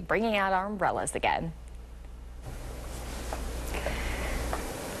going to be bringing out our umbrellas again.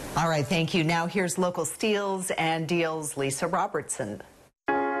 All right, thank you. Now here's local steals and deals, Lisa Robertson.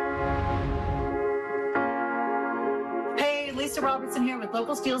 Lisa Robertson here with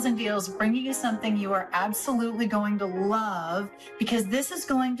Local Steals and Deals, bringing you something you are absolutely going to love, because this is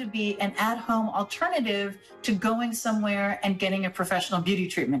going to be an at-home alternative to going somewhere and getting a professional beauty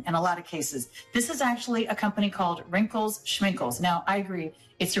treatment in a lot of cases. This is actually a company called Wrinkles Schminkles. Now, I agree,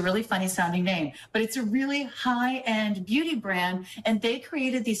 it's a really funny sounding name, but it's a really high-end beauty brand, and they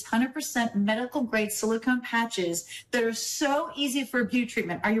created these 100% medical grade silicone patches that are so easy for a beauty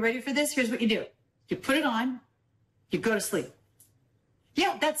treatment. Are you ready for this? Here's what you do. You put it on, you go to sleep.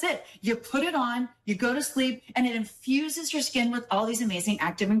 Yeah, that's it. You put it on, you go to sleep, and it infuses your skin with all these amazing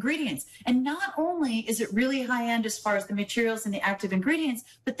active ingredients. And not only is it really high-end as far as the materials and the active ingredients,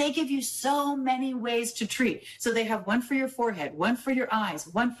 but they give you so many ways to treat. So they have one for your forehead, one for your eyes,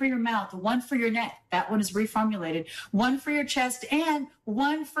 one for your mouth, one for your neck. That one is reformulated. One for your chest, and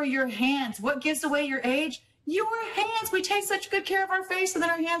one for your hands. What gives away your age? Your hands. We take such good care of our face, and then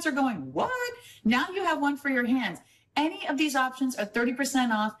our hands are going, what? Now you have one for your hands. Any of these options are 30%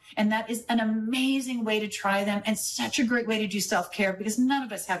 off, and that is an amazing way to try them and such a great way to do self-care, because none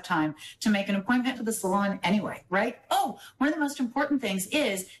of us have time to make an appointment to the salon anyway, right? Oh, one of the most important things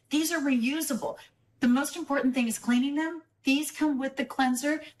is these are reusable. The most important thing is cleaning them. These come with the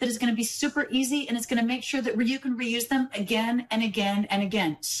cleanser that is going to be super easy, and it's going to make sure that you can reuse them again and again and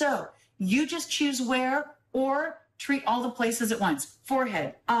again. So you just choose where, or treat all the places at once.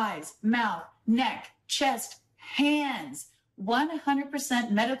 Forehead, eyes, mouth, neck, chest, hands.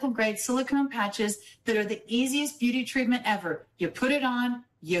 100% medical grade silicone patches that are the easiest beauty treatment ever. You put it on,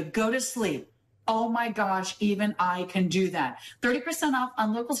 you go to sleep. Oh my gosh, even I can do that. 30% off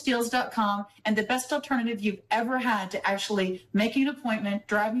on localsteals.com, and the best alternative you've ever had to actually making an appointment,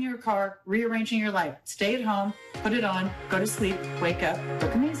 driving your car, rearranging your life. Stay at home, put it on, go to sleep, wake up,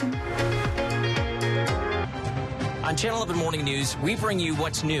 look amazing. On Channel 11 Morning News, we bring you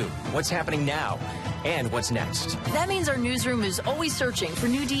what's new, what's happening now, and what's next. That means our newsroom is always searching for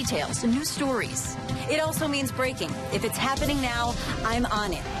new details and new stories. It also means breaking. If it's happening now, I'm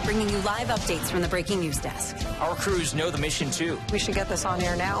on it, bringing you live updates from the breaking news desk. Our crews know the mission, too. We should get this on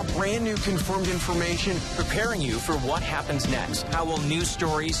air now. Brand new confirmed information, preparing you for what happens next. How will news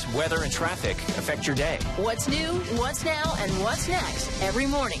stories, weather, and traffic affect your day? What's new, what's now, and what's next every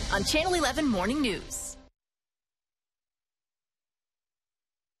morning on Channel 11 Morning News.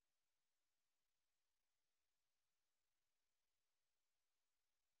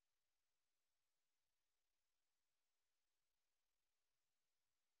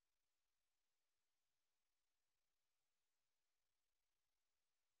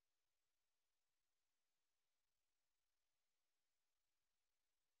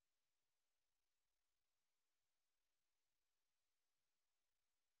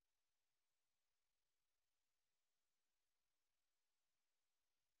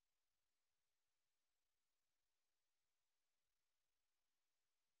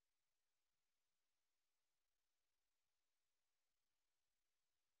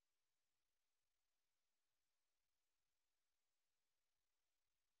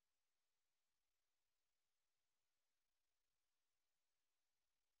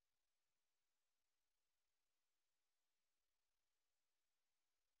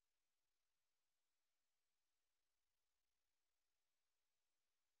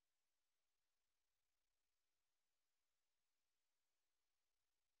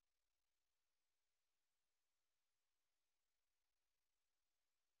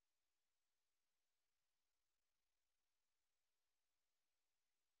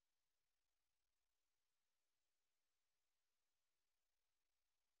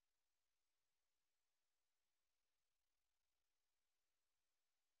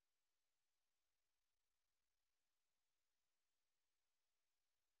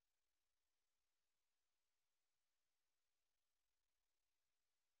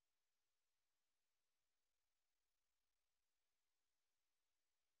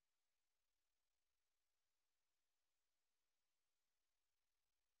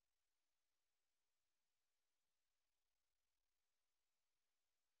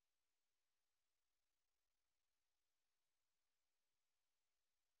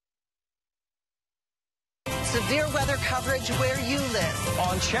 severe weather coverage where you live.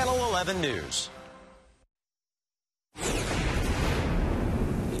 On Channel 11 News.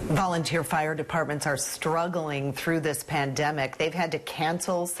 Volunteer fire departments are struggling through this pandemic. They've had to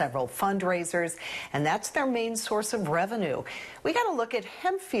cancel several fundraisers, and that's their main source of revenue. We got to look at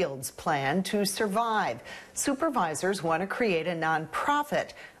Hempfield's plan to survive. Supervisors want to create a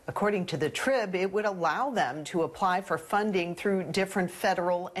nonprofit. According to the Trib, it would allow them to apply for funding through different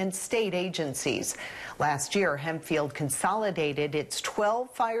federal and state agencies. Last year, Hempfield consolidated its 12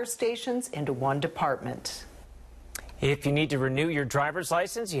 fire stations into one department. If you need to renew your driver's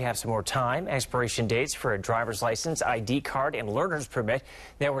license, you have some more time. Expiration dates for a driver's license, ID card, and learner's permit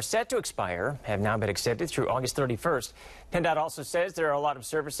that were set to expire have now been extended through August 31st. PennDOT also says there are a lot of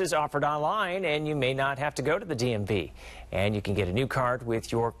services offered online, and you may not have to go to the DMV. And you can get a new card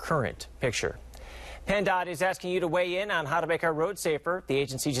with your current picture. PennDOT is asking you to weigh in on how to make our roads safer. The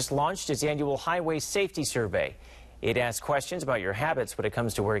agency just launched its annual highway safety survey. It asks questions about your habits when it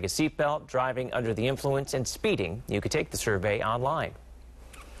comes to wearing a seatbelt, driving under the influence, and speeding. You could take the survey online.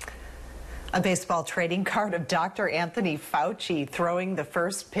 A baseball trading card of Dr. Anthony Fauci throwing the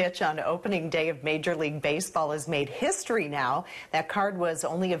first pitch on opening day of Major League Baseball has made history now. That card was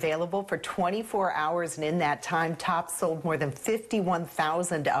only available for 24 hours, and in that time, Topps sold more than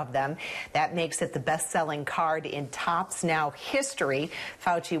 51,000 of them. That makes it the best-selling card in Topps Now history.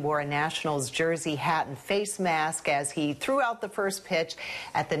 Fauci wore a Nationals jersey, hat, and face mask as he threw out the first pitch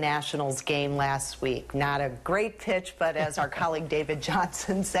at the Nationals game last week. Not a great pitch, but as our colleague David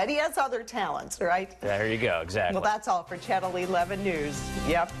Johnson said, he has other talents, right? There you go, exactly. Well, that's all for Channel 11 News.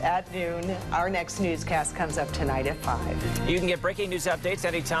 Yep, at noon. Our next newscast comes up tonight at 5. You can get breaking news updates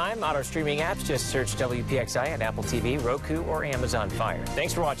anytime on our streaming apps. Just search WPXI on Apple TV, Roku, or Amazon Fire.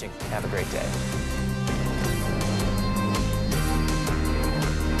 Thanks for watching. Have a great day.